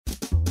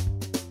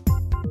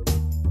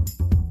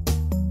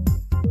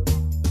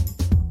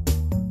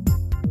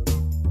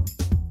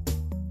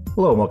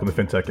Hello and welcome to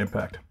FinTech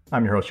Impact.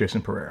 I'm your host,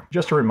 Jason Pereira.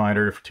 Just a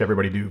reminder to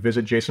everybody to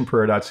visit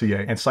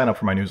jasonpereira.ca and sign up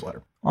for my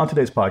newsletter. On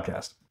today's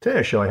podcast,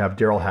 today's show I have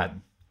Daryl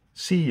Haddon,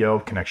 CEO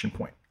of Connection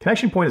Point.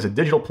 Connection Point is a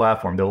digital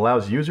platform that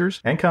allows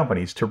users and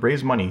companies to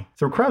raise money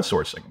through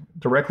crowdsourcing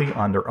directly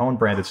on their own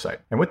branded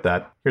site. And with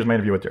that, here's my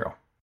interview with Daryl.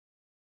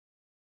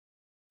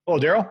 Hello,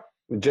 Daryl.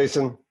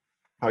 Jason,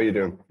 how are you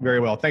doing? Very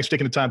well. Thanks for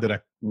taking the time today.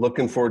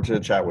 Looking forward to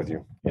chat with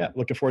you. Yeah,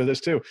 looking forward to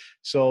this too.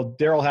 So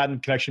Daryl Haddon,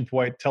 Connection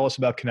Point. Tell us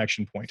about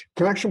Connection Point.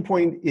 Connection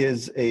Point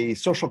is a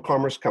social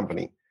commerce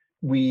company.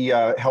 We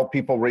help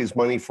people raise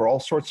money for all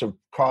sorts of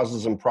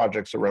causes and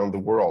projects around the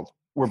world.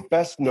 We're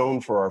best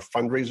known for our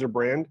fundraiser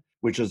brand,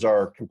 which is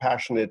our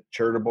compassionate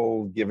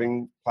charitable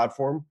giving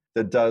platform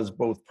that does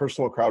both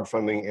personal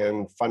crowdfunding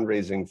and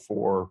fundraising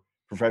for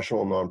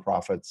professional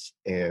nonprofits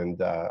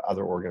and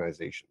other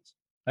organizations.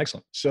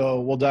 Excellent.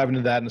 So we'll dive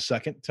into that in a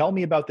second. Tell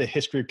me about the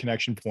history of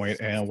Connection Point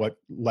and what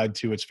led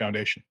to its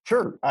foundation.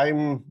 Sure.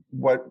 I'm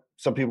what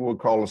some people would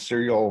call a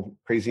serial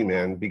crazy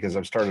man because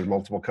I've started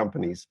multiple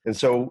companies. And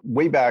so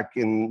way back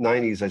in the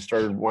 90s, I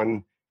started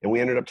one and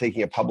we ended up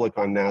taking it public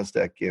on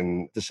NASDAQ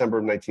in December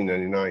of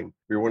 1999.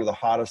 We were one of the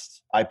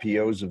hottest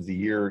IPOs of the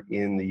year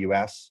in the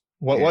US.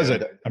 What was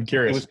it? I'm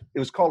curious. It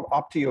was called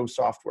Optio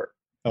Software.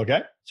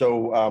 Okay.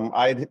 So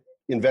I'd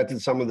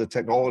invented some of the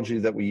technology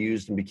that we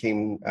used and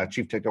became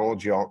Chief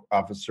Technology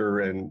Officer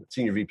and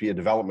Senior VP of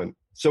Development.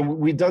 So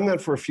we'd done that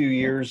for a few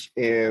years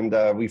and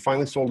we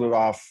finally sold it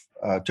off,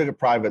 took it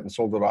private and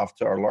sold it off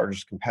to our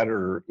largest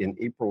competitor in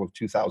April of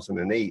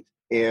 2008.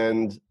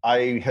 And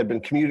I had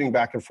been commuting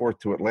back and forth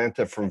to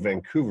Atlanta from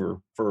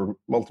Vancouver for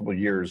multiple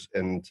years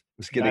and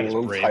was getting a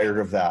little tired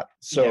of that.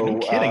 So, yeah, no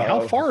kidding.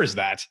 How far is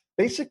that?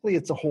 Basically,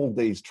 it's a whole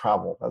day's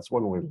travel. That's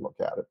one way to look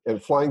at it.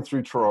 And flying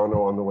through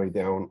Toronto on the way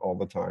down all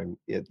the time,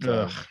 it's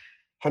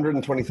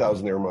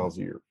 120,000 air miles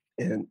a year.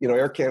 And,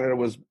 Air Canada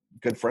was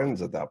good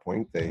friends at that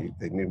point. They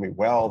knew me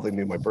well. They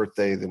knew my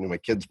birthday. They knew my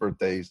kids'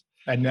 birthdays.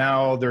 And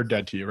now they're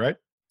dead to you, right?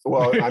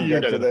 Well, I'm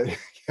dead to them.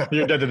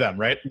 You're dead to them,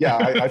 right? Yeah,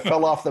 I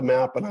fell off the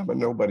map and I'm a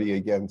nobody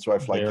again. So I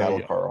fly cattle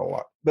car a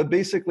lot. But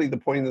basically the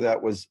point of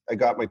that was I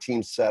got my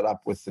team set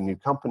up with the new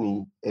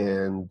company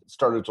and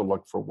started to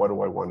look for what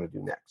do I want to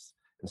do next.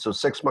 And so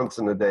 6 months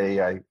in a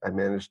day, I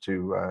managed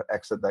to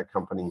exit that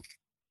company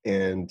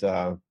and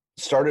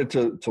started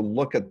to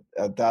look at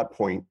that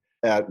point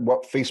at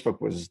what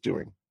Facebook was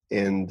doing.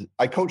 And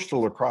I coached a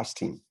lacrosse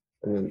team,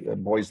 a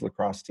boys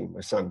lacrosse team,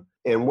 my son.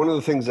 And one of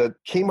the things that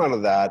came out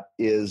of that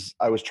is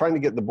I was trying to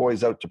get the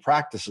boys out to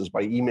practices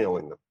by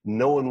emailing them.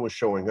 No one was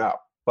showing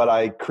up. But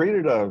I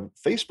created a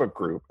Facebook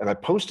group and I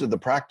posted the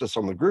practice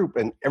on the group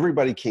and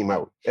everybody came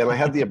out. And I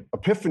had the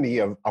epiphany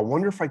of, I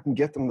wonder if I can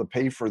get them to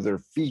pay for their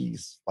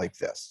fees like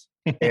this.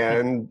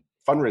 And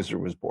Fundraiser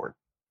was born.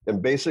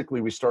 And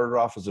basically we started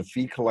off as a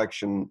fee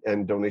collection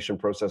and donation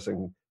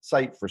processing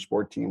site for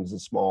sport teams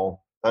and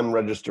small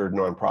unregistered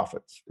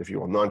nonprofits, if you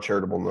will,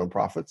 non-charitable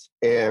nonprofits.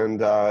 And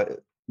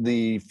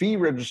the fee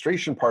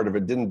registration part of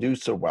it didn't do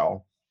so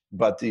well,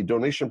 but the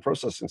donation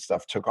processing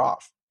stuff took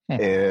off.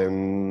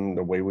 And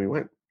away we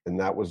went. And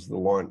that was the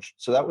launch.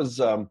 So that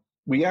was,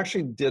 we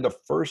actually did a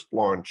first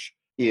launch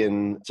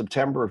in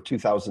September of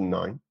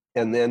 2009.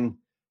 And then,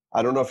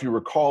 I don't know if you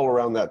recall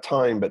around that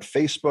time, but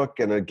Facebook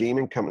and a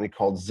gaming company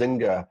called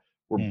Zynga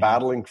were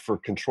battling for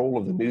control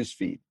of the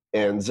newsfeed.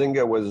 And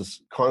Zynga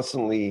was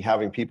constantly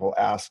having people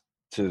ask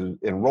to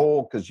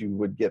enroll because you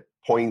would get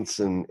points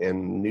and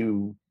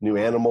new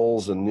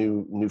animals and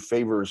new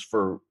favors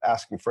for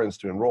asking friends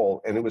to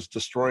enroll, and it was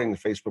destroying the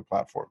Facebook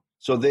platform.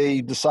 So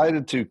they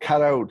decided to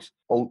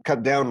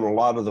cut down on a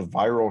lot of the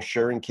viral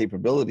sharing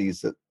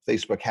capabilities that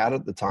Facebook had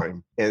at the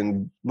time.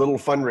 And Little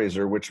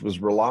Fundraiser, which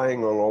was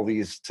relying on all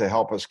these to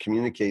help us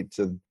communicate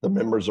to the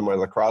members of my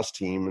lacrosse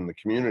team and the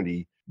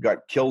community,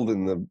 got killed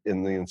in the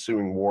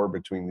ensuing war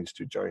between these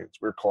two giants.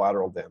 We're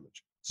collateral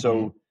damage.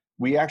 So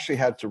we actually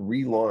had to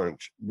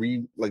relaunch,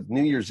 like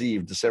New Year's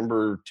Eve,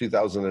 December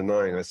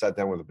 2009, I sat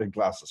down with a big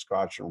glass of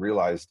scotch and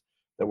realized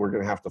that we're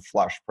going to have to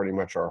flush pretty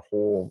much our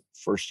whole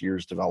first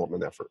year's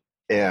development effort.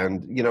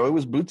 And, it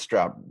was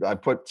bootstrapped. I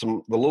put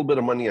the little bit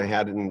of money I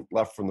had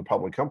left from the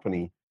public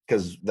company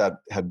because that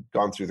had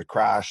gone through the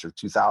crash of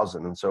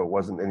 2000. And so it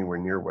wasn't anywhere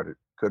near what it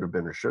could have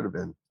been or should have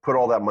been. Put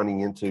all that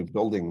money into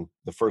building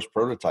the first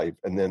prototype.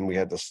 And then we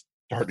had to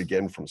start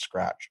again from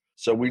scratch.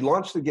 So we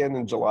launched again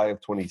in July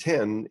of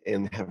 2010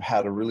 and have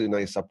had a really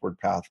nice upward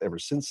path ever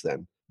since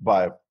then.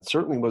 But it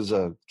certainly was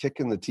a kick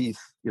in the teeth.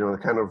 The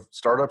kind of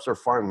startups are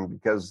fun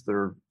because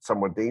they're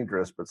somewhat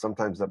dangerous, but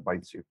sometimes that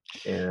bites you.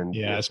 And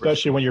yeah,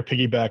 especially when you're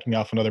piggybacking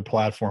off another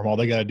platform, all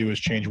they got to do is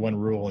change one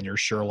rule and you're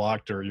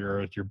Sherlocked or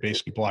you're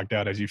basically blocked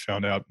out, as you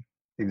found out.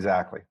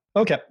 Exactly.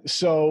 Okay,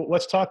 so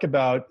let's talk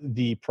about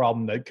the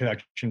problem that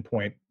Connection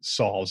Point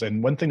solves.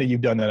 And one thing that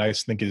you've done that I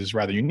think is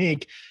rather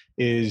unique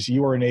is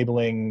you are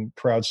enabling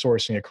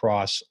crowdsourcing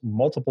across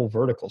multiple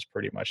verticals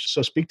pretty much.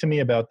 So speak to me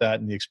about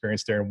that and the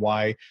experience there and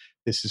why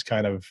this is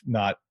kind of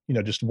not,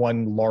 just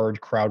one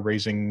large crowd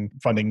raising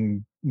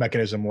funding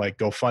mechanism like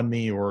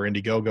GoFundMe or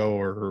Indiegogo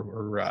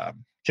or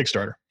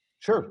Kickstarter.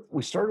 Sure.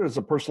 We started as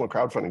a personal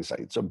crowdfunding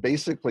site. So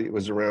basically, it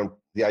was around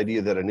the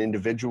idea that an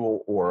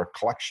individual or a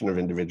collection of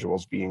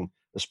individuals, being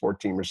a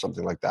sport team or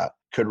something like that,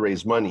 could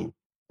raise money.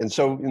 And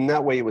so in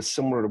that way, it was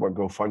similar to what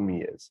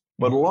GoFundMe is.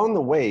 But along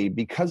the way,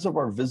 because of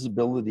our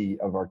visibility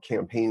of our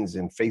campaigns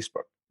in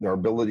Facebook, our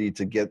ability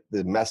to get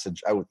the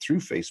message out through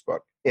Facebook,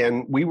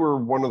 and we were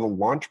one of the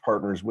launch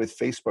partners with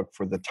Facebook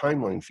for the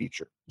timeline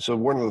feature. So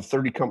one of the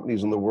 30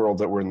 companies in the world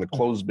that were in the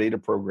closed beta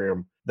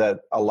program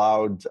that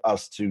allowed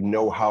us to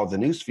know how the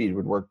newsfeed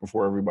would work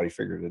before everybody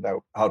figured it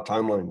out, how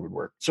timeline would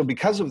work. So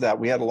because of that,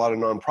 we had a lot of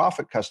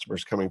nonprofit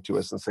customers coming to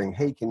us and saying,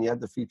 hey, can you add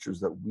the features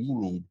that we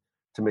need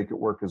to make it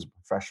work as a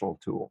professional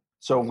tool?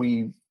 So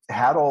we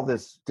had all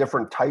this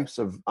different types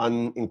of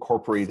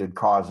unincorporated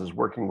causes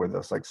working with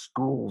us, like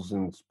schools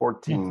and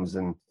sport teams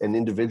and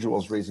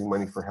individuals raising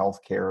money for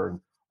healthcare and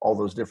all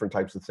those different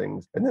types of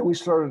things. And then we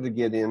started to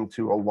get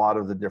into a lot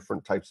of the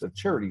different types of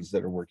charities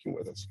that are working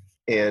with us.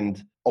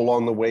 And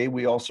along the way,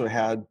 we also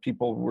had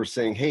people who were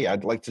saying, hey,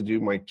 I'd like to do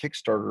my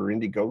Kickstarter or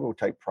Indiegogo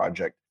type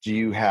project. Do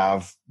you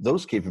have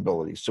those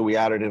capabilities? So we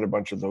added in a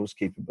bunch of those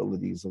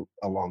capabilities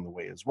along the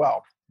way as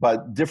well.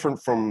 But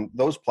different from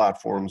those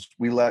platforms,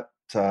 we let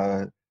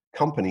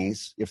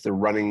companies, if they're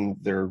running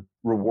their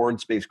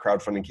rewards-based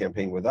crowdfunding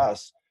campaign with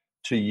us,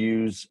 to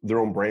use their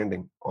own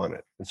branding on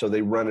it. And so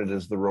they run it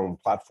as their own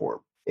platform.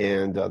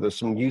 And there's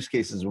some use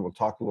cases, and we'll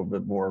talk a little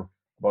bit more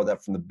about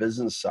that from the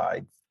business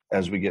side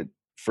as we get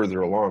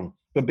further along.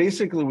 But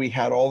basically, we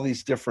had all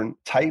these different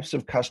types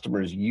of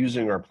customers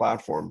using our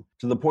platform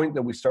to the point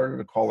that we started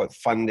to call it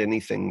Fund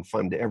Anything,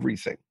 Fund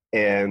Everything.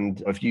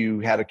 And if you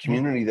had a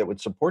community that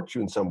would support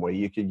you in some way,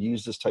 you could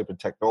use this type of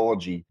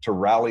technology to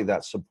rally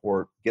that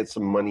support, get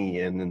some money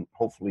in, and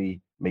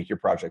hopefully make your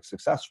project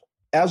successful.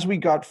 As we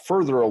got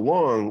further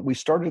along, we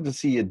started to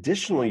see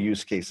additional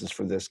use cases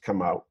for this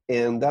come out.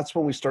 And that's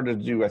when we started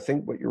to do, I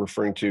think what you're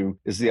referring to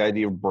is the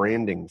idea of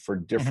branding for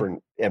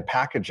different and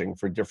packaging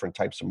for different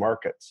types of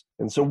markets.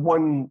 And so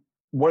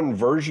one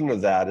version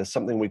of that is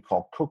something we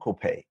call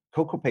CocoPay.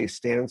 CocoPay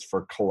stands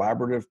for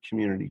Collaborative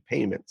Community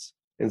Payments.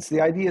 And it's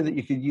the idea that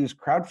you could use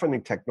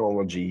crowdfunding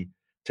technology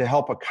to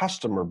help a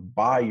customer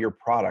buy your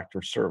product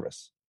or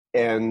service.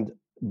 And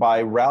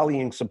by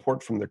rallying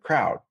support from the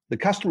crowd, the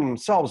customer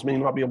themselves may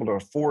not be able to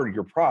afford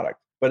your product,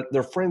 but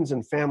their friends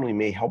and family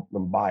may help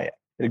them buy it.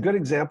 And a good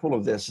example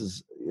of this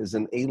is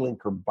an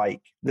A-Linker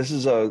bike. This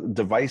is a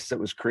device that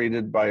was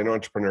created by an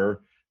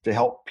entrepreneur to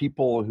help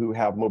people who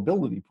have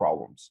mobility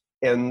problems.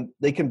 And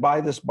they can buy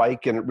this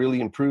bike and it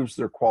really improves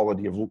their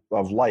quality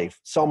of life.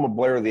 Selma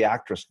Blair, the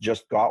actress,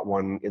 just got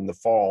one in the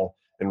fall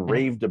and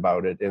raved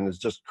about it and has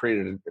just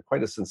created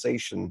quite a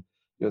sensation.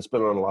 It's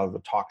been on a lot of the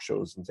talk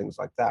shows and things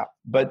like that.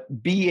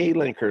 But B.A.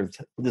 Linker,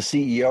 the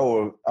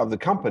CEO of the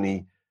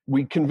company,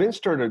 we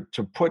convinced her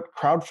to put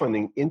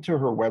crowdfunding into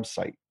her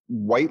website,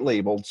 white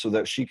labeled, so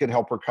that she could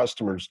help her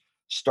customers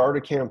start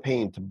a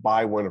campaign to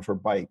buy one of her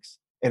bikes.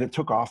 And it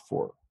took off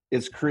for her.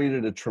 It's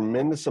created a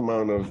tremendous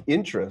amount of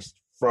interest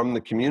from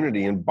the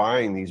community in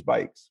buying these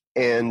bikes.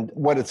 And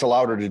what it's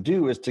allowed her to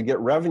do is to get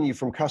revenue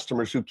from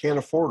customers who can't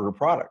afford her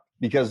product,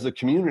 because the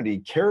community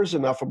cares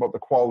enough about the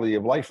quality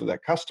of life of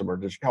that customer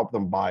to help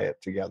them buy it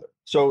together.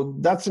 So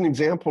that's an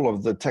example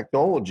of the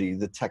technology,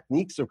 the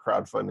techniques of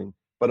crowdfunding,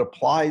 but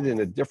applied in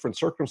a different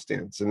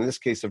circumstance, in this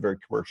case, a very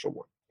commercial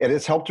one. And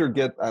it's helped her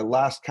get, at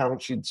last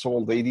count, she'd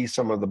sold 80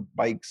 some of the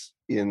bikes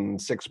in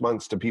 6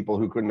 months to people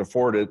who couldn't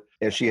afford it.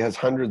 And she has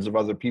hundreds of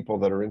other people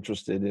that are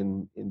interested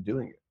in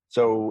doing it.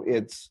 So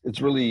it's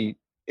really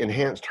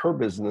enhanced her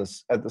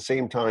business. At the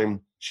same time,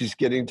 she's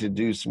getting to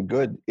do some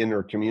good in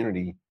her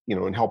community,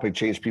 and helping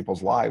change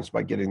people's lives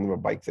by getting them a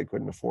bike they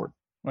couldn't afford.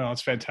 Well,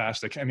 it's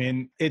fantastic. I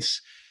mean,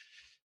 it's,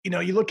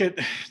 you look at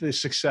the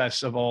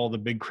success of all the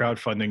big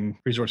crowdfunding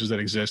resources that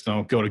exist.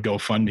 I'll go to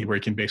GoFundMe, where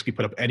you can basically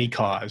put up any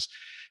cause.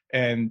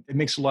 And it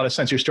makes a lot of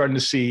sense. You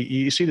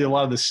see a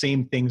lot of the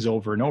same things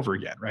over and over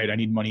again, right? I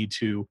need money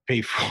to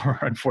pay for,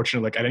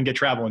 unfortunately, like I didn't get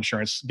travel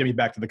insurance, get me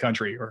back to the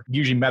country, or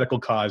usually medical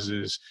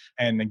causes.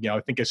 And, I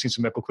think I've seen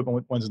some medical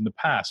equipment ones in the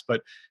past,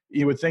 but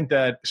you would think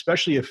that,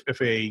 especially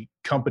if a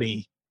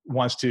company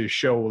wants to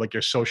show like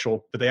your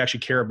social, that they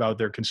actually care about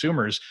their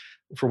consumers,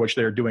 for which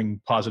they're doing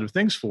positive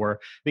things for,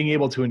 being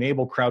able to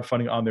enable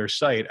crowdfunding on their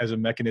site as a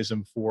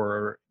mechanism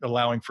for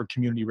allowing for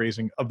community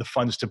raising of the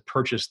funds to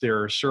purchase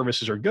their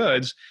services or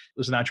goods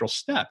is a natural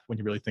step when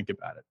you really think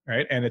about it,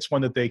 right? And it's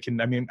one that they can,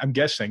 I'm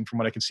guessing from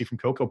what I can see from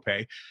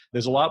CocoPay,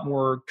 there's a lot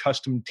more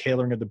custom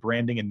tailoring of the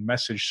branding and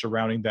message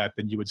surrounding that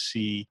than you would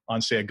see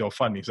on, say, a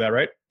GoFundMe. Is that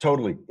right?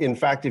 Totally. In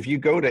fact, if you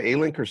go to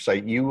A-Linker's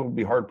site, you will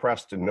be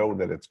hard-pressed to know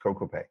that it's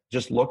CocoPay.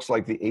 Just looks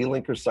like the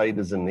A-Linker site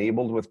is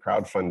enabled with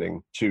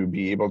crowdfunding to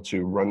be able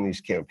to run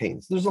these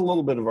campaigns. There's a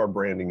little bit of our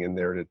branding in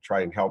there to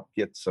try and help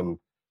get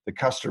the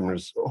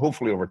customers,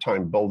 hopefully over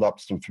time, build up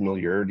some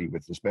familiarity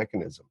with this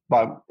mechanism.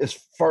 But as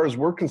far as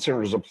we're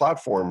concerned as a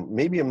platform,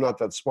 maybe I'm not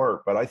that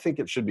smart, but I think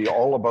it should be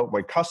all about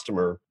my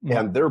customer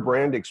and their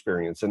brand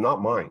experience and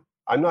not mine.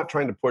 I'm not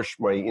trying to push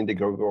my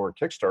Indiegogo or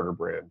Kickstarter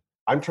brand.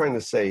 I'm trying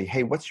to say,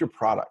 hey, what's your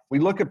product? We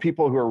look at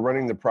people who are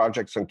running the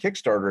projects on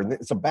Kickstarter, and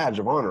it's a badge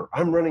of honor.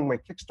 I'm running my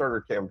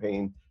Kickstarter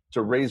campaign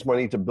to raise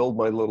money to build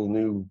my little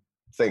new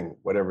thing,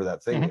 whatever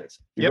that thing is.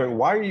 You're going,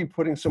 why are you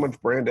putting so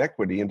much brand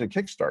equity into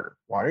Kickstarter?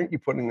 Why aren't you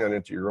putting that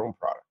into your own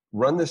product?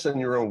 Run this on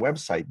your own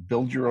website,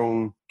 build your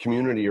own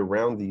community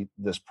around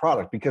this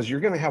product, because you're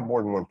going to have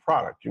more than one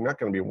product. You're not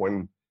going to be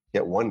one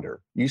hit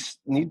wonder. You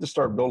need to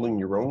start building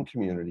your own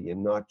community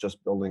and not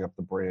just building up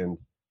the brand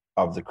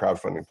of the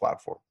crowdfunding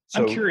platform.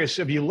 So, I'm curious,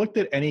 have you looked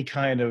at any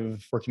kind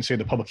of, working, say,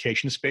 the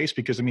publication space?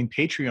 Because I mean,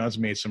 Patreon's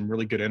made some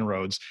really good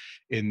inroads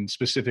in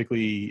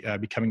specifically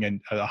becoming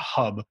a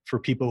hub for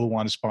people who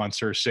want to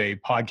sponsor, say,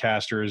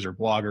 podcasters or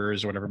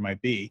bloggers or whatever it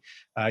might be.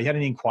 You had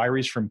any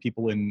inquiries from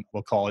people in,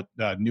 we'll call it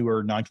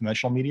newer,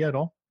 non-conventional media at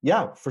all?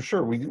 Yeah, for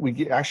sure.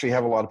 We actually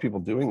have a lot of people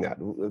doing that.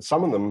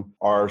 Some of them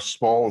are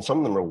small and some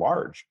of them are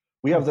large.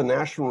 We have the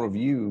National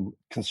Review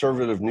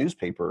conservative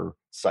newspaper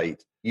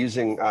site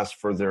using us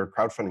for their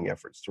crowdfunding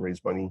efforts to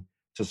raise money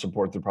to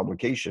support their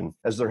publication.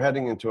 As they're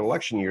heading into an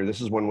election year, this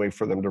is one way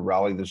for them to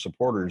rally their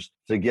supporters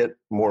to get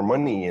more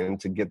money in,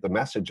 to get the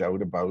message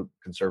out about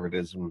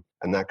conservatism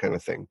and that kind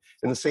of thing.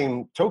 In the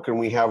same token,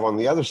 we have on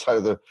the other side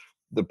of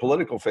the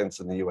political fence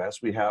in the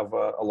US, we have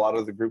a lot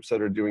of the groups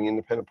that are doing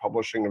independent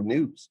publishing of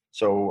news.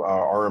 So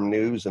RM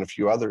News and a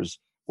few others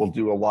will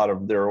do a lot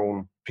of their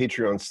own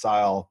Patreon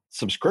style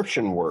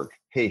subscription work.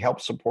 Hey,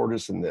 help support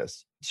us in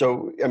this.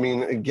 So, I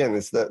mean, again,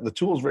 it's the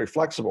tool is very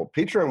flexible.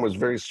 Patreon was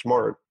very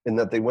smart in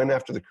that they went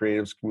after the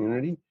creatives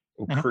community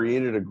and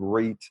created a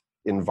great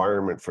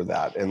environment for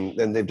that.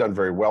 And they've done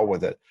very well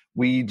with it.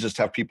 We just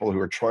have people who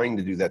are trying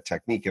to do that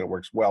technique and it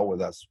works well with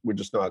us. We're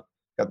just not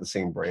got the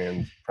same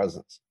brand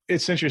presence.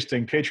 It's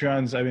interesting.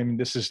 Patreon's, I mean,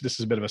 this is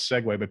a bit of a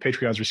segue, but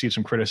Patreon's received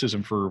some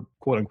criticism for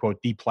quote unquote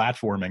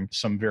deplatforming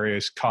some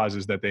various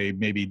causes that they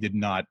maybe did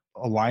not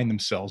align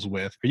themselves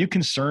with. Are you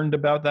concerned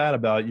about that,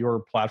 about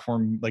your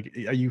platform? Like,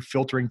 are you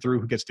filtering through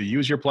who gets to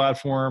use your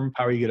platform?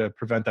 How are you going to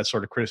prevent that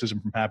sort of criticism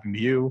from happening to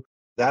you?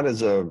 That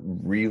is a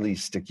really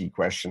sticky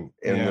question.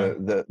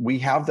 And we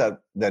have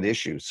that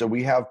issue. So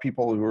we have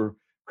people who are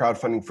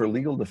crowdfunding for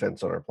legal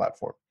defense on our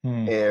platform.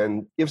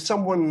 And if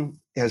someone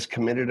has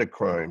committed a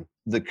crime,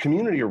 the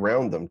community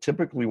around them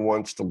typically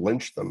wants to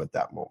lynch them at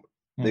that moment.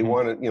 They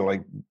want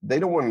to, they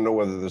don't want to know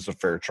whether there's a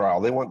fair trial.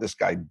 They want this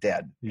guy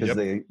dead because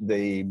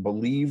they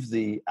believe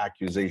the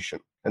accusation.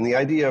 And the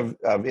idea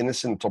of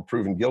innocent until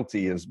proven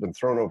guilty has been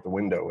thrown out the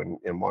window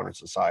in modern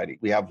society.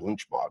 We have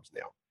lynch mobs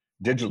now,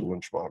 digital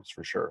lynch mobs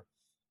for sure.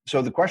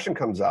 So the question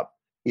comes up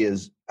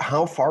is,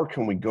 how far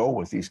can we go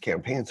with these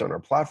campaigns on our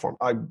platform?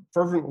 I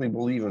fervently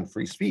believe in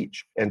free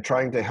speech and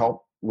trying to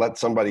help let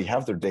somebody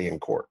have their day in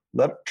court.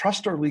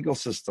 Trust our legal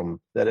system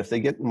that if they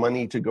get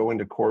money to go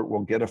into court,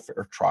 we'll get a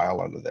fair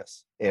trial out of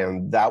this.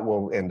 And that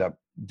will end up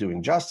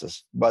doing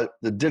justice. But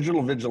the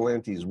digital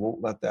vigilantes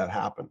won't let that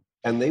happen.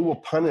 And they will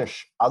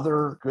punish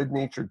other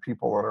good-natured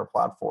people on our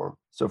platform.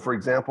 So for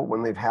example,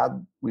 when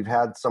we've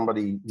had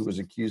somebody who was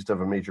accused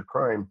of a major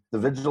crime, the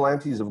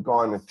vigilantes have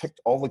gone and picked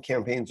all the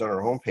campaigns on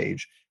our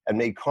homepage and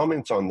made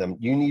comments on them.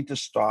 You need to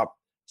stop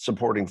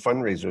supporting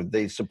fundraiser.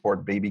 They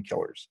support baby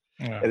killers.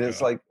 And it's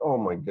like, oh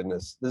my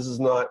goodness,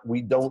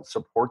 we don't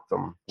support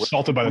them.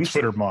 Assaulted by the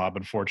Twitter mob,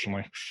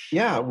 unfortunately.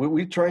 Yeah,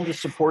 we're trying to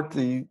support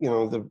the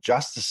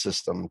justice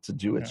system to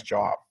do its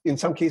job. In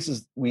some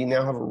cases, we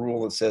now have a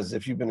rule that says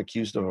if you've been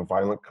accused of a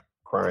violent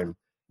crime,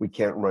 we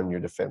can't run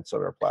your defense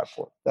on our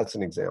platform. That's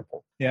an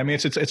example. Yeah, I mean,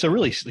 it's a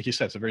really, like you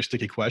said, it's a very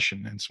sticky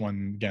question. It's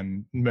one,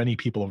 again, many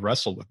people have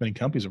wrestled with, many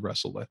companies have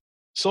wrestled with.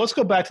 So let's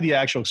go back to the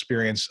actual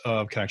experience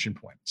of Connection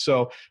Point.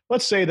 So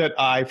let's say that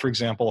I, for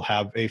example,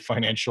 have a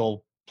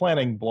financial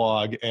planning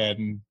blog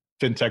and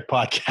fintech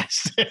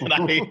podcast, and I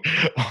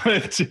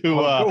wanted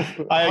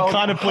to. I had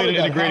contemplated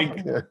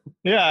integrating.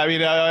 Yeah, I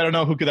mean, I don't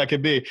know who that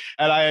could be,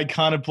 and I had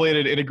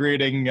contemplated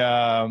integrating,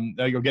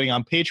 getting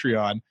on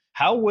Patreon.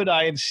 How would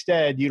I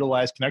instead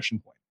utilize Connection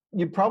Point?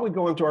 You'd probably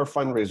go into our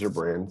fundraiser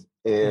brand,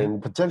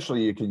 and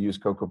potentially you could use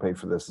CocoPay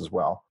for this as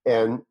well.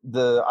 And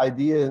the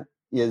idea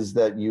is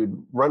that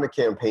you'd run a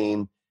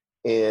campaign,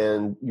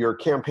 and your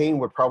campaign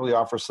would probably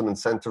offer some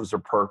incentives or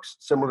perks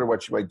similar to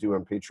what you might do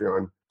on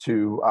Patreon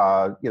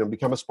to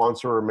become a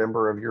sponsor or a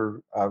member of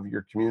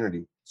your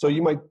community. So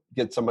you might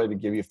get somebody to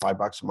give you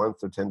 $5 a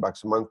month or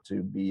 $10 a month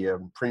to be a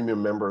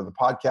premium member of the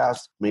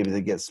podcast. Maybe they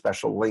get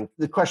special link.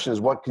 The question is,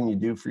 what can you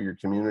do for your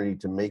community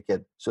to make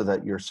it so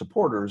that your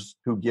supporters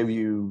who give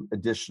you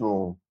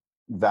additional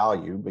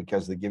value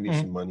because they give you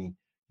some money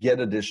get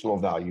additional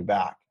value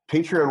back?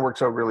 Patreon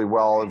works out really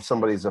well if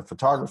somebody's a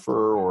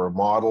photographer or a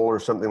model or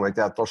something like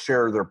that. They'll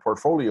share their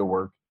portfolio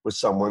work with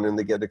someone and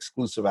they get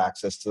exclusive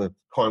access to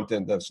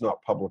content that's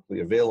not publicly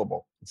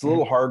available. It's a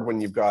little hard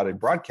when you've got a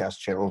broadcast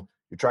channel.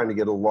 You're trying to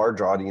get a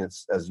large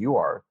audience, as you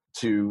are,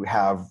 to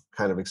have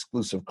kind of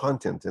exclusive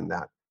content in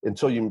that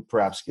until you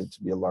perhaps get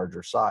to be a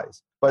larger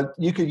size. But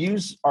you could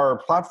use our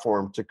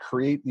platform to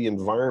create the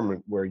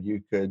environment where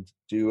you could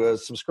do a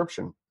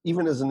subscription.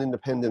 Even as an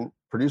independent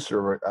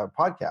producer of a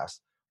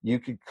podcast, you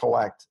could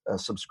collect a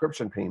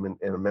subscription payment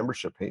and a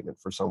membership payment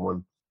for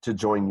someone to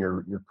join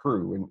your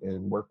crew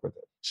and work with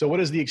it. So what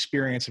does the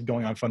experience of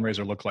going on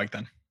Fundraiser look like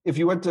then? If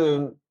you went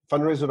to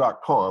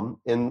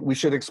fundraiser.com, and we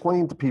should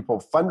explain to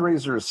people,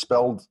 fundraiser is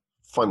spelled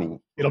funny.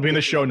 It'll be in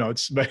the show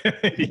notes, but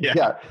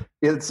yeah,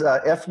 it's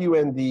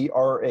Fundrazr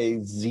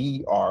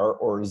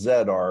or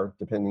ZR,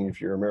 depending if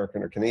you're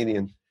American or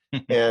Canadian.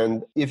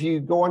 And if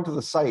you go onto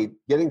the site,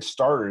 getting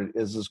started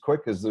is as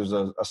quick as there's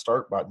a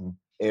start button.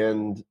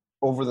 And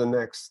over the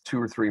next 2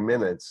 or 3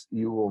 minutes,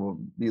 you will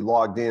be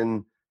logged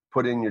in,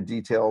 put in your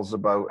details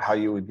about how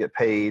you would get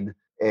paid,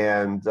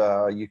 and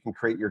you can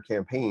create your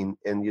campaign.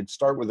 And you'd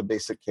start with a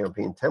basic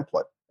campaign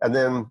template. And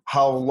then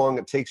how long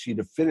it takes you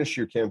to finish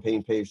your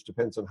campaign page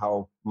depends on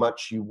how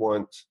much you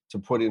want to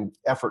put in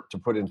effort to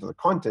put into the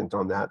content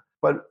on that.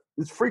 But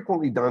it's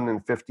frequently done in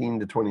 15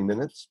 to 20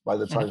 minutes by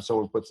the time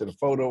someone puts in a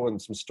photo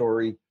and some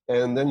story,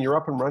 and then you're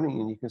up and running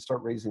and you can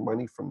start raising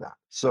money from that.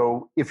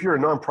 So if you're a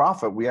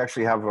nonprofit, we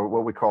actually have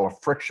what we call a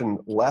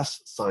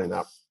frictionless sign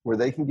up, where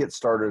they can get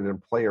started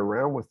and play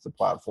around with the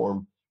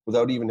platform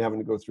without even having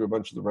to go through a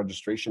bunch of the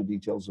registration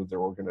details of their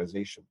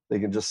organization. They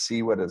can just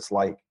see what it's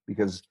like,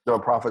 because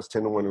nonprofits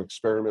tend to want to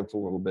experiment a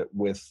little bit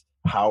with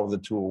how the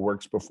tool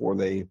works before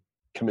they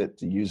commit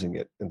to using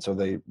it. And so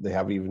they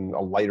have even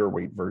a lighter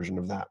weight version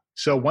of that.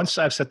 So once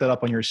I've set that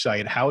up on your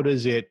site, how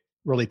does it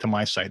relate to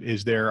my site?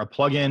 Is there a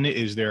plugin?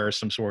 Is there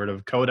some sort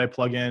of code I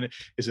plug in?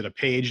 Is it a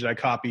page that I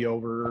copy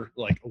over,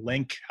 like a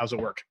link? How's it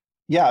work?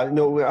 Yeah,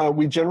 no,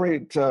 we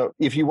generate,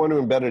 if you want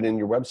to embed it in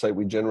your website,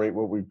 we generate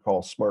what we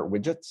call smart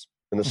widgets.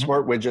 And a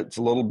smart widget's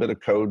a little bit of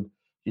code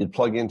you'd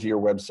plug into your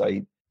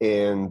website.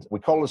 And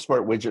we call it a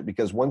smart widget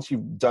because once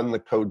you've done the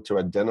code to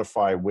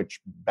identify which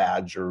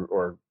badge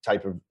or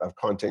type of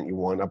content you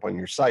want up on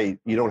your site,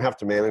 you don't have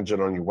to manage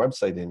it on your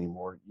website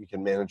anymore. You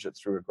can manage it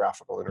through a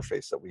graphical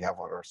interface that we have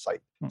on our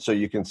site. So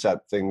you can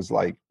set things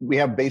like, we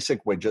have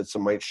basic widgets that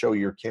might show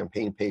your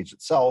campaign page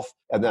itself,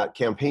 and that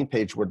campaign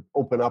page would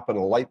open up in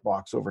a light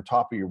box over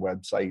top of your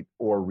website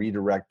or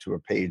redirect to a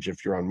page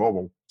if you're on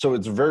mobile. So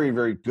it's a very,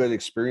 very good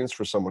experience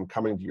for someone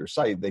coming to your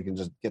site. They can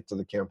just get to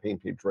the campaign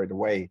page right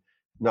away,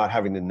 not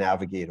having to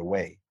navigate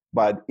away.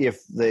 But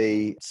if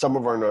some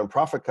of our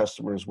nonprofit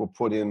customers will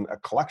put in a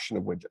collection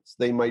of widgets,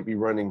 they might be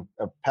running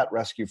a pet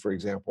rescue, for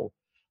example,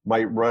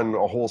 might run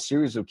a whole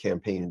series of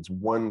campaigns,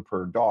 one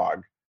per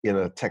dog, in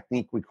a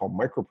technique we call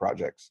micro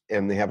projects.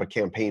 And they have a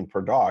campaign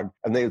per dog,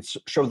 and they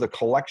show the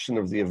collection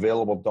of the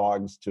available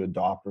dogs to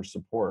adopt or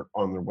support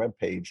on their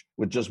webpage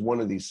with just one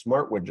of these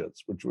smart widgets,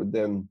 which would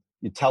then,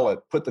 you tell it,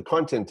 put the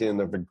content in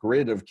of a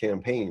grid of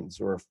campaigns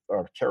or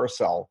a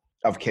carousel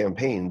of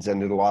campaigns,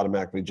 and it'll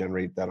automatically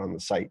generate that on the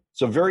site.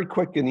 So very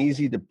quick and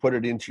easy to put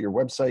it into your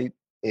website,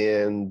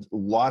 and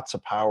lots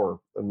of power.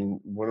 I mean,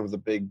 one of the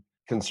big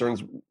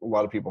concerns a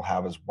lot of people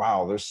have is,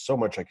 wow, there's so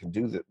much I can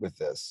do with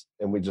this.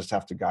 And we just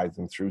have to guide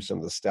them through some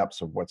of the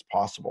steps of what's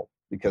possible,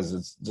 because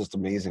it's just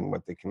amazing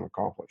what they can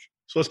accomplish.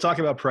 So let's talk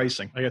about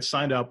pricing. I got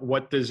signed up.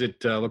 What does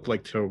it look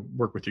like to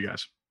work with you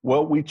guys?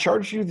 Well, we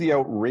charge you the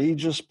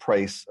outrageous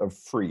price of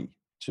free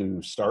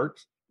to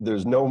start.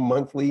 There's no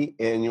monthly,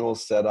 annual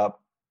setup,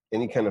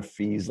 any kind of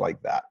fees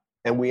like that.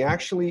 And we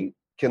actually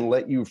can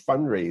let you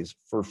fundraise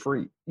for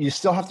free. You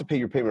still have to pay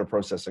your payment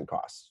processing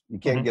costs. You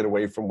can't get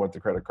away from what the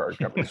credit card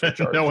companies are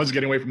charging. No one's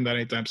getting away from that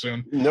anytime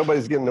soon.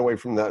 Nobody's getting away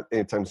from that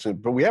anytime soon.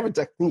 But we have a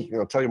technique,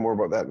 and I'll tell you more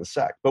about that in a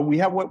sec. But we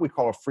have what we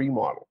call a free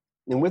model.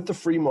 And with the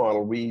free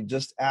model, we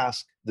just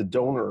ask the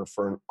donor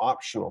for an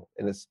optional,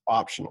 and it's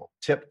optional,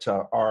 tip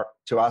to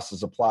us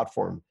as a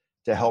platform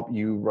to help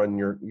you run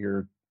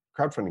your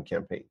crowdfunding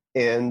campaign.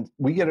 And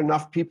we get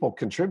enough people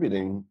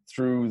contributing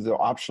through the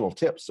optional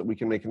tips that we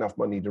can make enough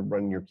money to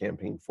run your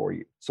campaign for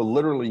you. So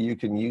literally you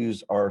can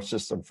use our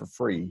system for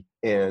free,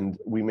 and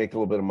we make a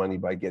little bit of money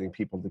by getting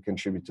people to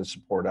contribute to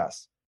support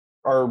us.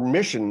 Our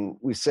mission,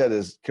 we said,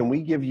 is, can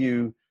we give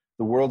you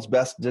the world's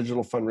best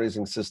digital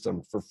fundraising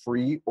system for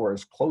free or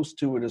as close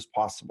to it as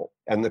possible?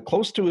 And the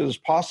close to it as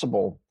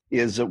possible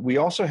is that we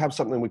also have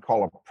something we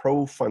call a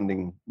pro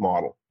funding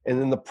model. And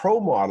in the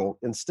pro model,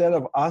 instead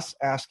of us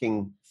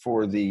asking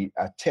for the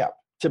tip,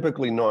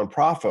 typically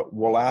nonprofit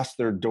will ask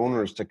their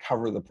donors to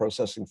cover the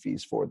processing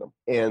fees for them.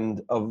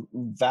 And a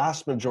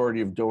vast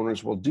majority of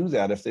donors will do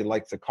that if they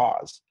like the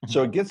cause.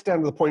 So it gets down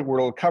to the point where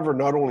it'll cover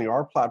not only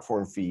our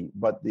platform fee,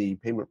 but the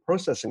payment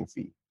processing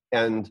fee.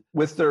 And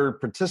with their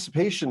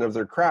participation of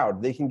their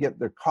crowd, they can get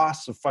their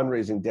costs of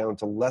fundraising down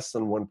to less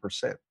than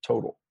 1%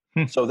 total.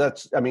 So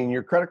that's, I mean,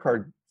 your credit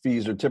card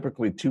fees are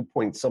typically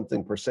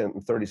 2-point-something%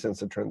 and 30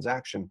 cents a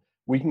transaction.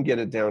 We can get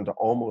it down to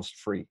almost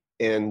free.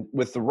 And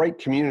with the right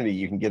community,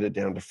 you can get it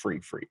down to free.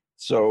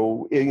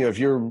 So, if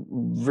you're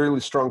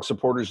really strong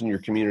supporters in your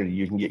community,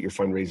 you can get your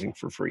fundraising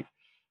for free.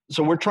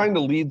 So we're trying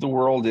to lead the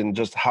world in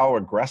just how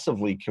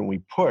aggressively can we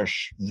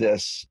push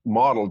this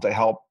model to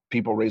help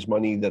people raise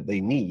money that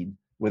they need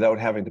without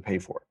having to pay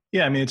for it.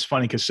 Yeah, I mean, it's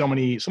funny because so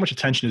much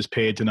attention is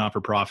paid to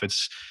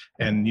not-for-profits,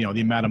 and the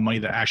amount of money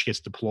that actually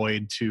gets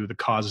deployed to the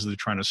causes they're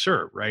trying to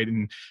serve, right?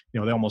 And they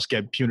almost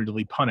get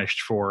punitively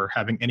punished for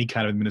having any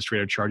kind of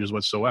administrative charges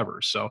whatsoever.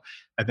 So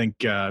I think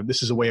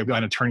this is a way of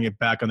kind of turning it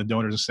back on the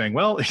donors and saying,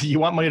 well, if you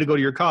want money to go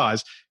to your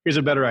cause, here's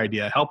a better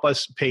idea. Help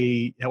us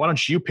pay. Why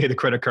don't you pay the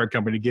credit card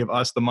company to give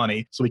us the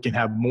money so we can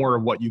have more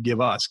of what you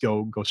give us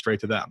go straight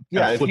to them?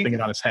 Yeah, flipping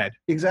it on its head.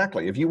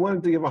 Exactly. If you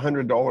wanted to give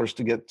 $100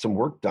 to get some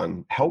work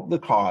done, help the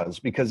cause,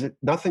 because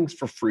nothing's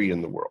for free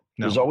in the world.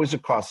 No. There's always a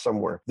cost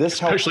somewhere. This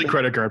especially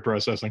credit card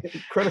processing.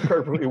 Credit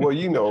card. Well,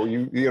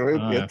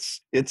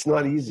 it's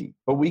not easy,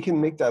 but we can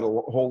make that a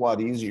whole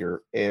lot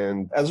easier.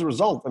 And as a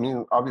result, I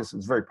mean, obviously,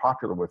 it's very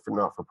popular with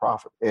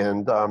not-for-profit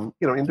and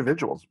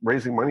individuals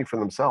raising money for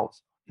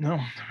themselves. No,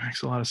 that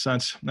makes a lot of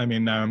sense. I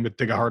mean, I'm going to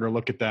take a harder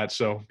look at that.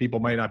 So people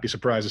might not be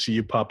surprised to see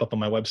you pop up on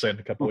my website in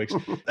a couple of weeks.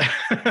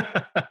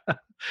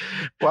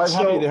 Well, I'm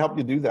happy to help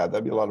you do that.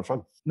 That'd be a lot of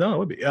fun. No, it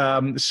would be.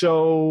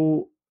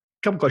 So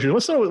a couple questions.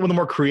 What's one of the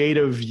more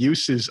creative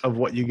uses of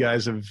what you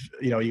guys have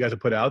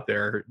put out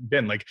there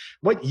been? Like,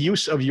 what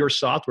use of your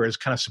software has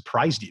kind of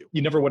surprised you?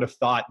 You never would have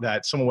thought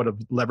that someone would have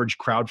leveraged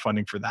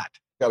crowdfunding for that.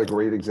 Got a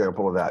great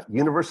example of that.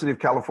 University of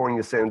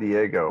California, San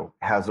Diego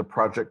has a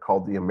project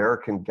called the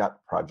American Gut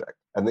Project,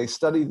 and they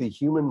study the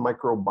human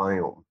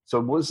microbiome.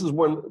 So this is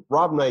when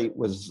Rob Knight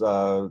was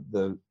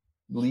the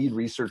lead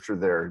researcher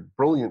there,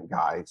 brilliant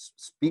guy,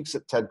 speaks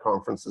at TED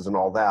conferences and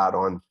all that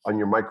on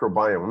your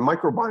microbiome. And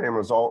microbiome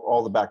is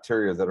all the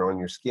bacteria that are on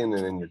your skin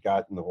and in your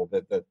gut and the whole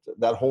bit,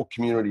 that whole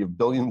community of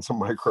billions of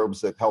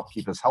microbes that help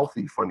keep us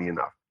healthy, funny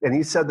enough. And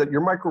he said that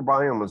your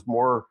microbiome is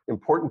more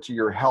important to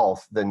your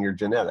health than your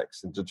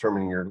genetics in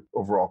determining your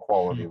overall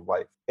quality of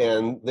life.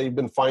 And they've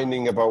been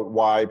finding about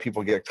why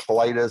people get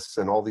colitis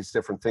and all these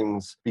different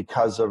things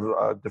because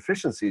of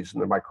deficiencies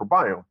in the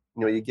microbiome.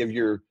 You give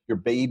your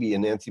baby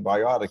an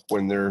antibiotic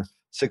when they're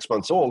 6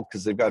 months old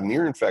because they've got an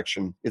ear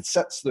infection. It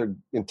sets their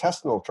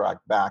intestinal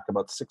tract back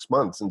about 6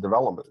 months in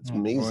development. It's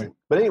amazing. Boy.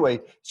 But anyway,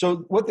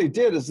 so what they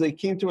did is they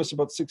came to us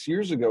about 6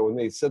 years ago and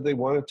they said they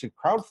wanted to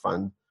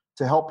crowdfund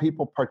to help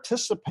people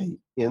participate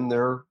in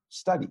their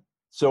study.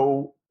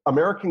 So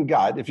American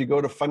Gut, if you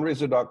go to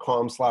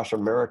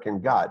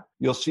fundraiser.com/American Gut,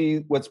 you'll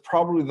see what's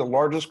probably the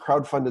largest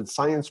crowdfunded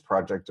science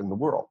project in the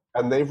world.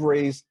 And they've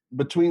raised,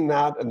 between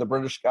that and the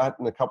British Gut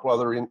and a couple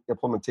other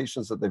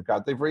implementations that they've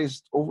got, they've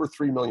raised over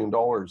 $3 million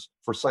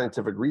for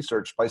scientific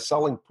research by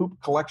selling poop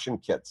collection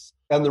kits.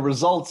 And the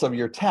results of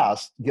your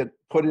test get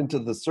put into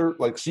the so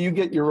you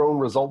get your own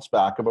results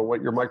back about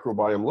what your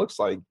microbiome looks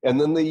like. And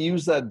then they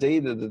use that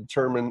data to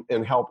determine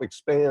and help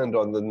expand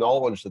on the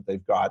knowledge that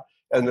they've got.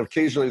 And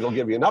occasionally they'll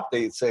give you an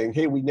update saying,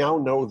 hey, we now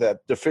know that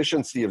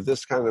deficiency of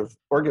this kind of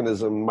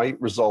organism might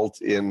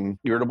result in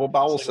irritable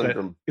bowel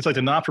syndrome. It's like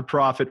the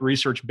not-for-profit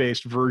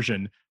research-based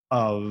version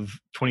of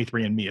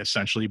 23andMe,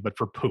 essentially, but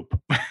for poop.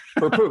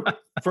 For poop.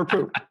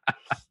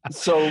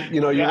 So,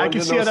 I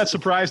can see how that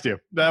surprised you.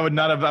 I would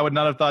not have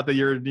thought that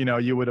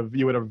you would have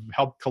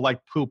helped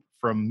collect poop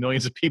from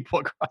millions of people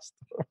across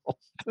the world.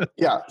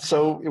 Yeah.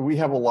 So we've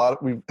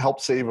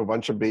helped save a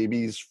bunch of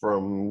babies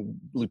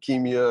from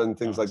leukemia and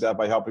things like that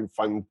by helping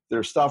fund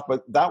their stuff.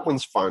 But that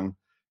one's fun.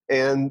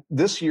 And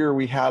this year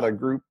we had a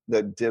group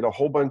that did a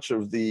whole bunch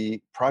of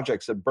the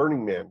projects at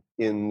Burning Man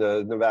in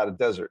the Nevada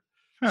desert.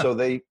 Huh. So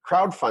they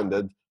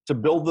crowdfunded to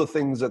build the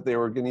things that they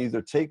were going to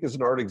either take as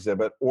an art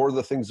exhibit or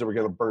the things that were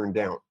going to burn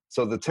down.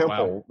 So the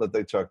temple that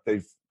they took,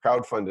 they've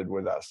crowdfunded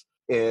with us.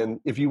 And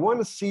if you want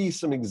to see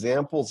some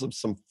examples of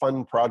some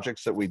fun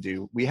projects that we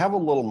do, we have a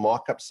little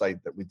mock-up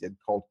site that we did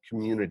called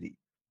Community.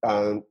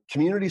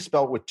 Community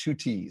spelled with 2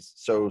 T's.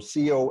 So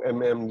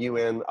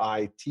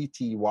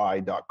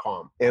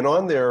COMMUNITTY.com. And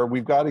on there,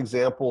 we've got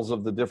examples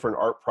of the different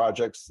art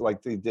projects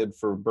like they did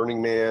for Burning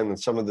Man and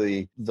some of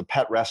the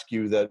pet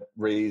rescue that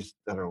raised,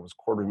 it was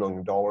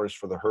 $250,000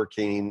 for the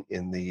hurricane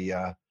in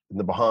the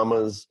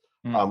Bahamas.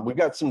 We've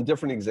got some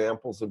different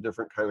examples of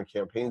different kind of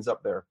campaigns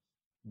up there.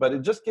 But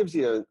it just gives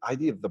you an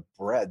idea of the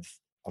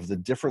breadth of the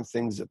different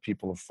things that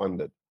people have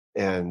funded.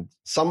 And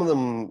some of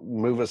them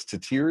move us to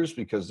tears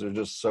because they're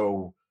just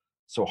so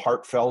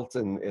heartfelt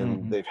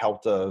and they've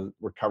helped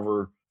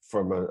recover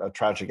from a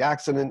tragic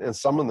accident. And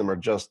some of them are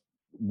just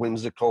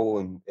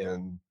whimsical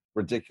and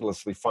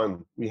ridiculously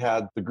fun. We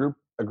had a group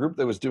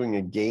that was doing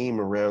a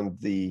game around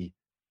a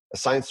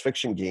science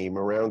fiction game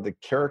around the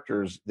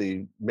characters,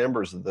 the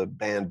members of the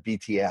band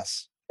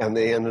BTS. And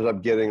they ended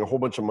up getting a whole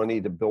bunch of money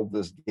to build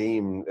this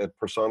game at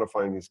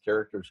personifying these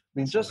characters. I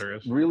mean, just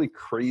really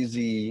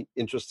crazy,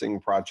 interesting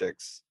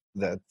projects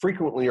that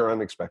frequently are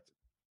unexpected.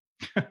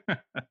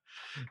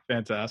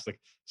 Fantastic.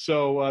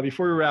 So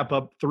before we wrap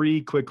up,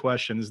 3 quick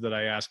questions that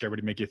I ask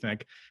everybody to make you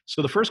think.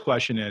 So the first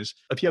question is,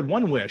 if you had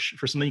one wish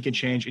for something you can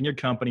change in your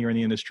company or in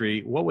the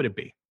industry, what would it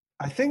be?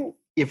 I think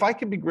if I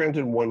could be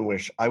granted one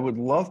wish, I would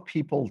love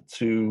people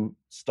to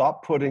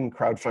stop putting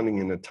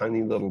crowdfunding in a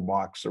tiny little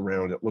box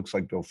around it looks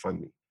like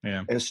GoFundMe.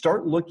 Yeah. And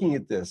start looking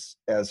at this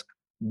as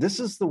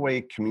this is the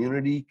way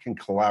community can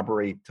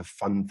collaborate to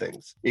fund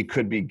things. It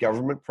could be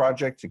government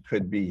project, it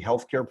could be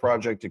healthcare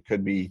project, it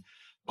could be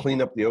clean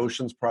up the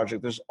oceans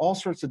project. There's all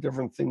sorts of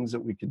different things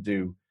that we could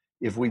do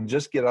if we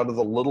just get out of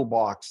the little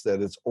box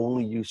that it's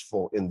only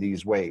useful in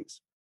these ways.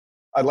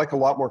 I'd like a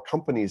lot more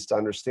companies to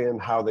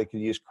understand how they could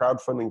use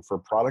crowdfunding for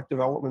product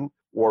development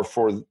or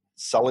for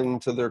selling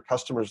to their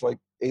customers like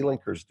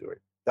A-Linker's doing.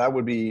 That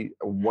would be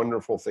a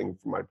wonderful thing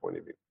from my point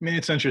of view. I mean,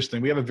 it's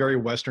interesting. We have a very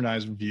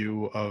westernized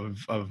view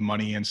of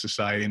money and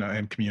society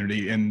and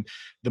community, and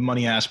the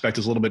money aspect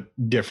is a little bit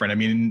different. I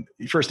mean,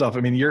 first off, I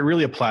mean, you're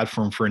really a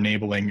platform for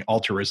enabling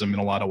altruism in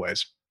a lot of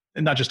ways.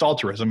 And not just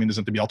altruism. I mean, it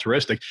doesn't have to be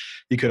altruistic.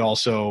 You could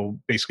also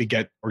basically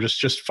get, or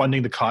just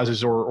funding the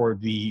causes or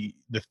the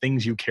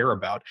things you care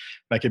about.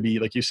 That could be,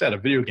 like you said, a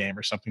video game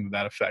or something to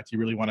that effect. You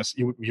really want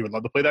to, you would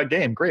love to play that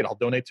game. Great, I'll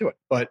donate to it.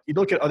 But you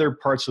look at other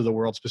parts of the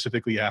world,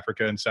 specifically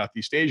Africa and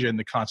Southeast Asia, and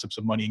the concepts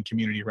of money and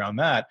community around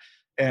that.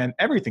 And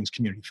everything's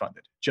community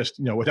funded, just,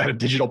 without a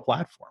digital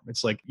platform.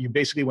 It's like you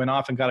basically went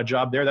off and got a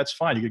job there. That's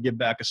fine. You could give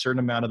back a certain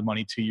amount of the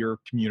money to your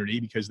community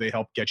because they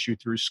help get you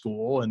through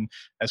school, and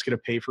that's going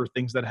to pay for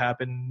things that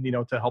happen,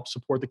 to help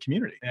support the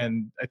community.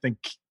 And I think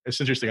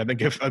it's interesting. I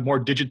think if a more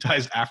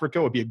digitized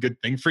Africa would be a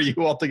good thing for you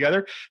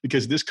altogether,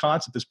 because this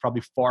concept is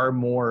probably far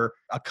more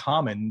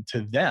common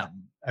to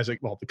them.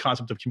 The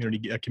concept of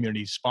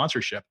community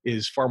sponsorship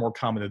is far more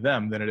common to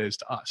them than it is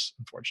to us,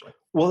 unfortunately.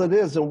 Well, it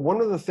is. And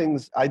one of the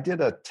things, I did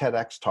a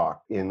TEDx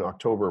talk in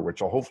October,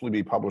 which will hopefully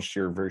be published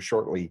here very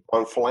shortly,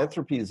 on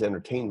philanthropy as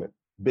entertainment,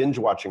 binge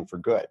watching for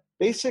good.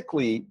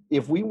 Basically,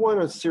 if we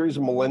want a series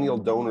of millennial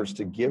donors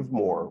to give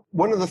more,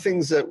 one of the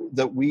things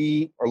that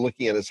we are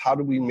looking at is how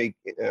do we make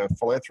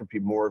philanthropy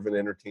more of an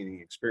entertaining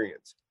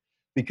experience?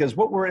 Because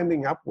what we're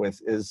ending up with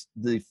is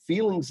the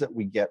feelings that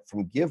we get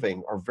from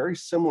giving are very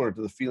similar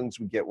to the feelings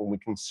we get when we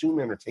consume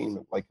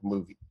entertainment like a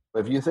movie.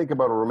 If you think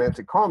about a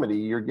romantic comedy,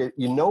 you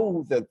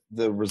know that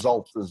the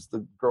result is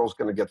the girl's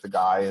going to get the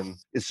guy, and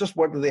it's just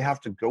what do they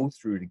have to go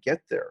through to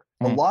get there.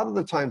 A lot of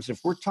the times, if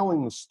we're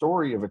telling the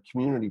story of a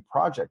community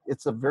project,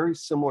 it's a very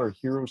similar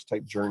heroes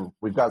type journey.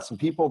 We've got some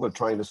people that are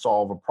trying to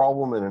solve a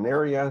problem in an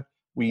area.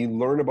 We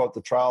learn about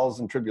the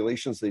trials and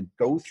tribulations they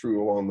go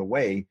through along the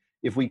way.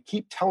 If we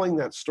keep telling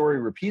that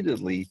story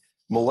repeatedly,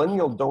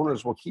 millennial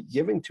donors will keep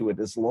giving to it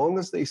as long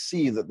as they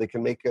see that they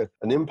can make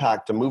an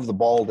impact to move the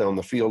ball down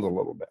the field a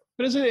little bit.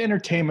 But is it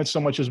entertainment so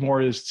much as more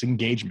as it's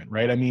engagement,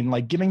 right? I mean,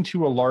 like giving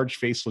to a large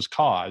faceless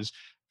cause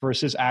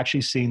versus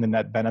actually seeing the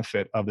net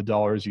benefit of the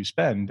dollars you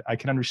spend, I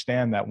can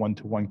understand that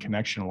one-to-one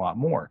connection a lot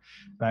more.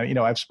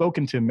 I've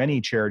spoken to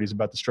many charities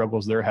about the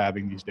struggles they're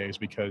having these days,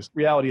 because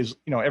reality is,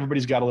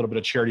 everybody's got a little bit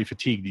of charity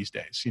fatigue these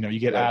days. You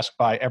get asked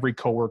by every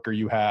coworker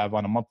you have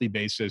on a monthly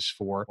basis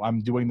for,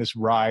 I'm doing this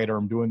ride, or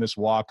I'm doing this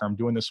walk, or I'm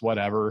doing this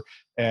whatever.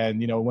 And,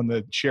 when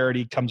the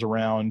charity comes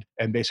around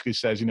and basically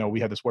says, we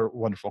have this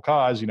wonderful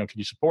cause, can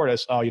you support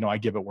us? Oh, I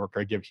give at work,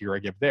 or I give here, I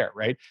give there,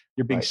 right?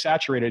 You're being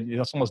saturated.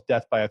 It's almost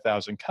death by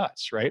 1,000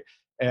 cuts, right?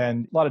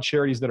 And a lot of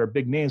charities that are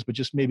big names, but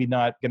just maybe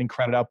not getting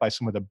crowded out by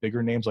some of the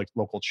bigger names like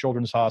local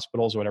children's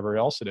hospitals or whatever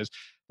else it is,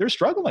 they're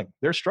struggling.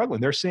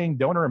 They're seeing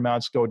donor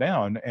amounts go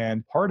down.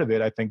 And part of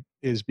it, I think,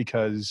 is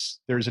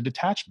because there's a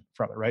detachment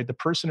from it, right? The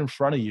person in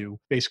front of you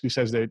basically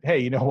says that, hey,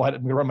 you know what?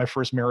 I'm going to run my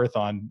first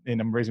marathon and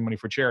I'm raising money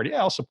for charity.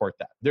 Yeah, I'll support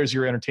that. There's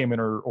your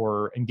entertainment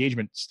or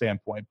engagement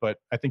standpoint. But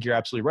I think you're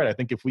absolutely right. I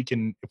think if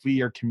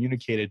we are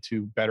communicated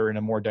to better in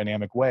a more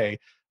dynamic way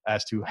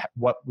as to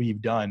what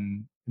we've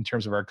done in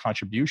terms of our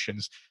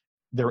contributions,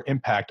 their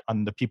impact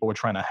on the people we're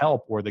trying to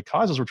help or the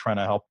causes we're trying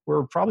to help,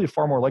 we're probably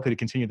far more likely to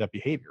continue that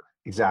behavior.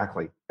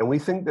 Exactly. And we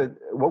think that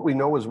what we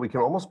know is we can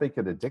almost make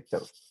it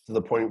addictive to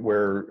the point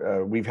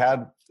where we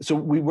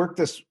work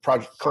this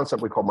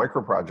concept we call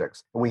micro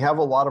projects, and we have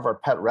a lot of our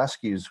pet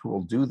rescues who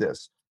will do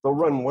this. They'll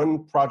run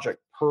one project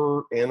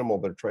per animal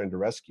they're trying to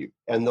rescue.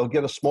 And they'll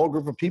get a small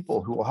group of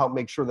people who will help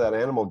make sure that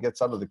animal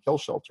gets out of the kill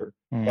shelter.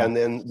 And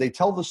then they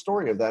tell the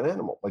story of that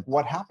animal, like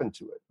what happened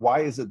to it? Why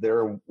is it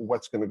there?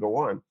 What's going to go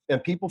on?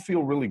 And people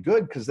feel really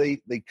good because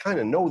they kind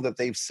of know that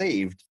they've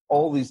saved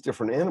all these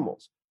different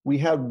animals. We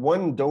had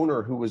one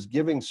donor who was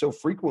giving so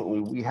frequently,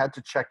 we had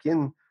to check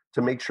in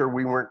to make sure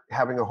we weren't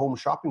having a home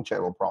shopping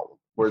channel problem,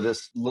 where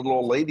this little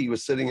old lady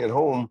was sitting at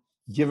home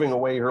giving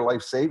away her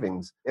life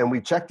savings. And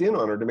we checked in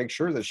on her to make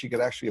sure that she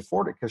could actually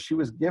afford it, because she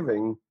was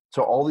giving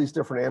to all these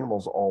different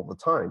animals all the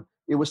time.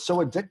 It was so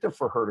addictive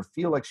for her to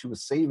feel like she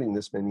was saving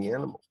this many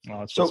animals. Well,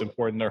 that's what's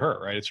important to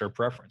her, right? It's her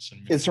preference.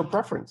 It's her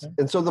preference.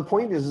 And so the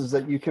point is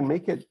that you can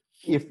make it,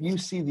 if you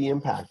see the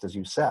impact, as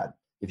you said,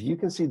 if you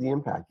can see the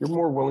impact, you're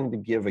more willing to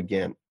give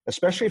again,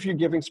 especially if you're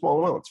giving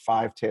small amounts,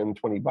 5, 10,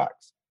 20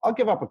 bucks. I'll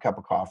give up a cup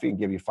of coffee and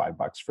give you $5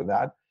 for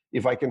that.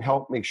 If I can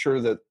help make sure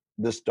that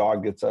this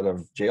dog gets out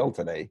of jail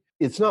today,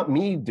 it's not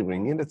me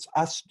doing it, it's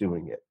us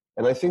doing it.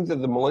 And I think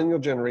that the millennial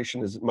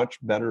generation is much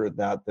better at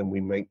that than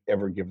we might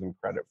ever give them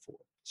credit for.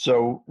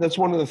 So that's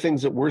one of the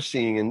things that we're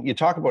seeing. And you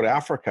talk about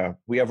Africa,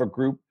 we have a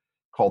group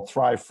called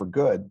Thrive for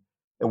Good.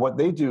 And what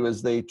they do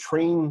is they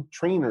train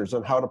trainers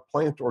on how to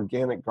plant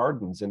organic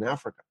gardens in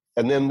Africa.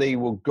 And then they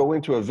will go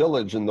into a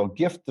village and they'll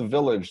gift the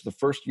village the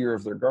first year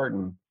of their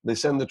garden. They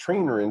send the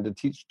trainer in to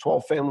teach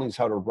 12 families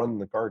how to run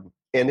the garden.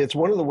 And it's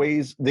one of the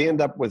ways they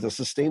end up with a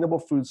sustainable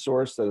food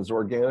source that is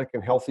organic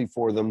and healthy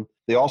for them.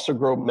 They also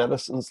grow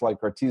medicines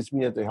like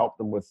artemisia to help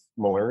them with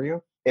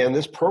malaria. And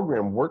this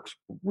program works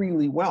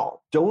really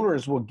well.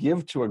 Donors will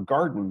give to a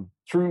garden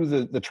through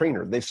the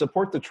trainer. They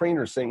support the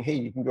trainer saying, hey,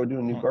 you can go do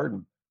a new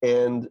garden.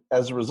 And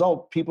as a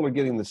result, people are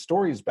getting the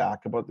stories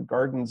back about the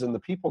gardens and the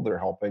people they're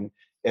helping.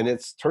 And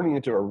it's turning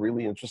into a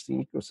really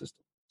interesting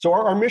ecosystem. So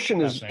our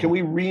mission is, can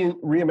we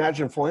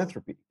reimagine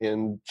philanthropy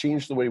and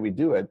change the way we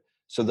do it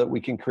so that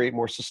we can create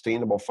more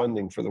sustainable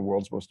funding for the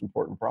world's most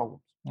important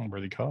problems?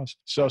 Worthy cause.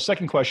 So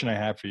second question I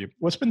have for you,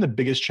 what's been the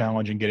biggest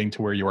challenge in getting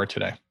to where you are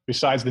today,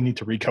 besides the need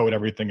to recode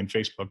everything in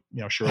Facebook,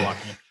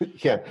 Sherlocking it?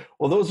 Yeah,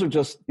 well, those are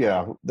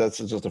that's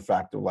just a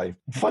fact of life.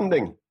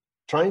 Funding.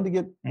 Trying to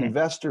get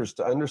investors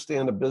to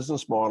understand a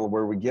business model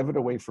where we give it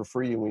away for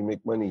free and we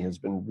make money has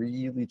been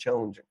really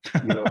challenging.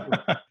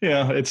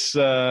 Yeah, it's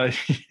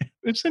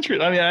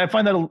interesting. I mean, I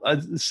find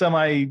that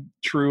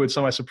semi-true and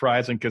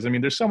semi-surprising because,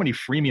 there's so many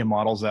freemium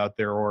models out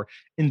there or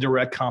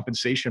indirect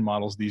compensation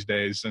models these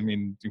days.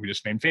 We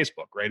just named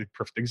Facebook, right? A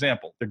perfect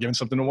example. They're giving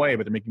something away,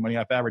 but they're making money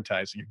off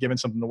advertising. You're giving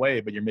something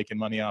away, but you're making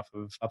money off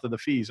of the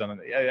fees on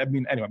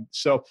it. Anyway,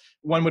 so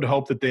one would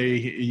hope that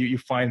you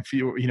find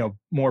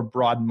more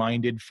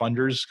broad-minded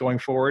funders going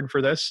forward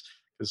for this.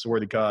 It's a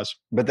worthy cause.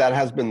 But that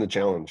has been the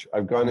challenge.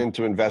 I've gone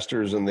into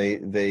investors and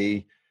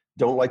they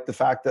don't like the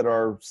fact that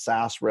our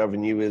SaaS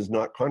revenue is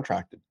not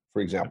contracted,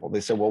 for example. They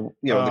say, well,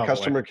 the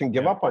customer can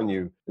give up on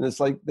you. And it's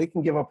like, they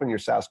can give up on your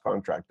SaaS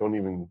contract. Don't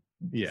even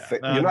you're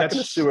not going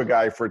to sue a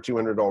guy for a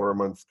 $200 a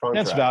month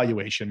contract. That's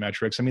valuation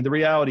metrics. The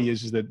reality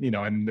is that,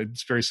 and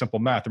it's very simple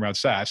math around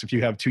SaaS. If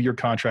you have 2-year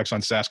contracts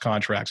on SaaS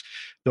contracts,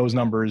 those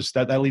numbers,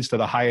 that leads to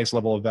the highest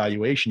level of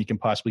valuation you can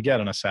possibly get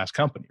on a SaaS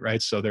company,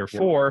 right? So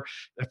therefore,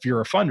 if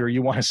you're a funder,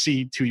 you want to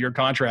see 2-year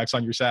contracts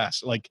on your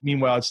SaaS.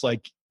 Meanwhile, it's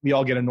like, we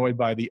all get annoyed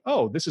by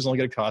this is only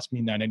going to cost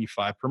me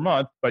 $9.95 per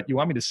month, but you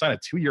want me to sign a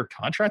 2-year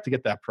contract to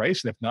get that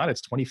price? And if not,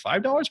 it's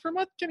 $25 per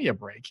month? Give me a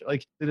break.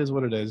 It is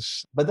what it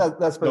is. But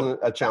that's been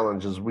a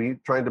challenge, is we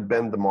trying to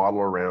bend the model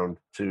around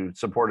to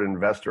support an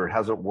investor. It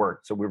hasn't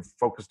worked. So we're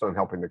focused on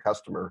helping the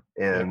customer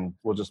and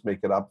we'll just make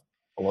it up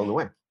along the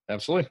way.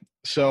 Absolutely.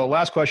 So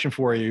last question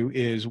for you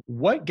is,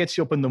 what gets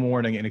you up in the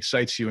morning and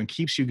excites you and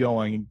keeps you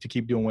going to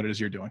keep doing what it is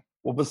you're doing?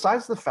 Well,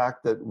 besides the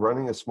fact that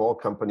running a small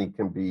company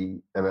can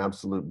be an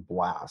absolute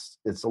blast,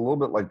 it's a little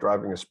bit like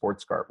driving a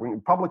sports car. When a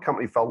public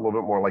company felt a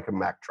little bit more like a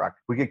Mack truck.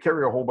 We could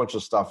carry a whole bunch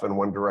of stuff in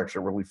one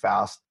direction really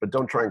fast, but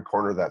don't try and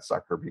corner that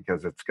sucker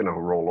because it's going to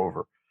roll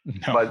over.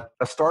 No. But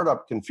a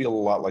startup can feel a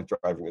lot like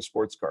driving a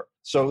sports car.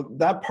 So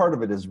that part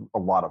of it is a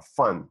lot of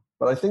fun.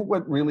 But I think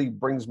what really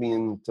brings me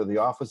into the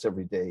office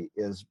every day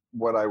is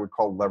what I would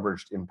call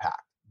leveraged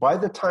impact. By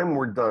the time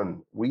we're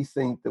done, we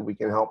think that we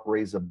can help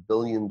raise $1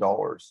 billion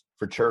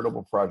for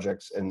charitable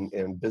projects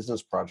and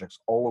business projects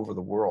all over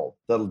the world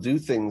that'll do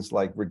things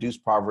like reduce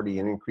poverty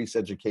and increase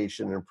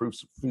education, improve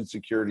food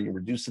security,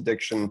 reduce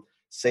addiction,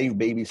 save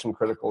babies from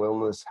critical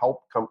illness,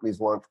 help companies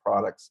launch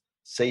products,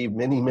 save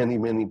many, many,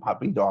 many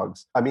puppy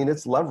dogs.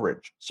 It's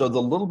leverage. So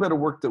the little bit of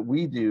work that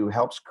we do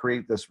helps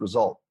create this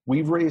result.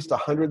 We've raised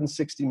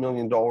 $160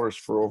 million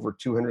for over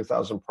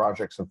 200,000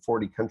 projects in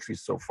 40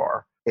 countries so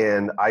far.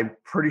 And I'm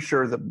pretty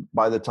sure that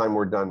by the time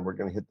we're done, we're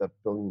going to hit that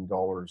 $1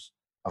 billion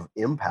of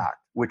impact,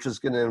 which is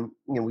going to,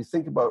 we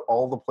think about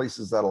all the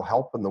places that'll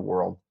help in the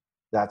world.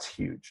 That's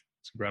huge.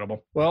 It's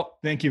incredible. Well,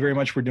 thank you very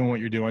much for doing what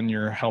you're doing.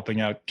 You're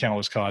helping out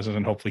countless causes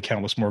and hopefully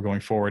countless more going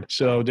forward.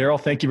 So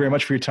Daryl, thank you very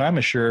much for your time.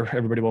 I'm sure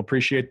everybody will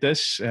appreciate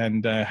this.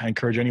 And I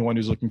encourage anyone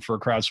who's looking for a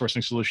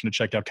crowdsourcing solution to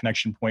check out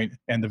Connection Point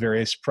and the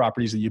various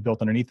properties that you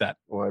built underneath that.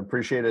 Well, I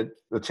appreciate it.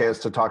 The chance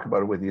to talk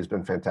about it with you has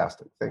been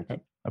fantastic. Thank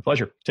you. My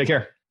pleasure. Take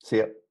care. See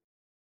ya.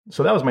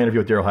 So that was my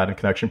interview with Daryl Haddon,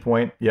 Connection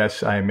Point.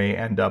 Yes, I may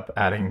end up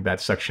adding that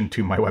section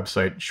to my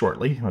website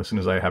shortly, as soon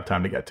as I have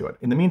time to get to it.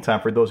 In the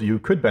meantime, for those of you who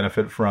could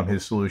benefit from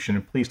his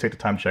solution, please take the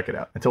time to check it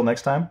out. Until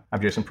next time,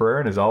 I'm Jason Pereira,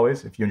 and as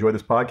always, if you enjoyed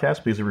this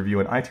podcast, please leave a review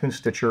on iTunes,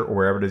 Stitcher, or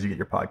wherever it is you get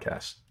your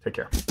podcasts. Take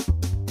care.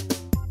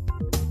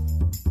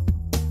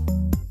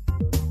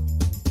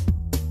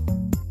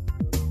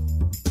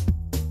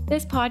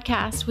 This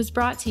podcast was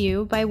brought to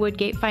you by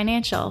Woodgate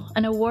Financial,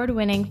 an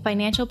award-winning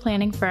financial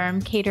planning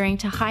firm catering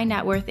to high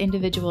net worth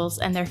individuals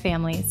and their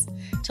families.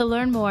 To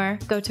learn more,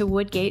 go to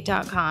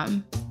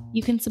woodgate.com.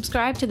 You can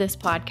subscribe to this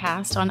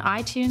podcast on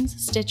iTunes,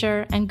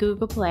 Stitcher, and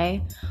Google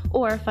Play,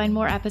 or find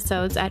more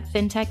episodes at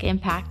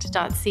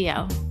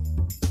fintechimpact.co.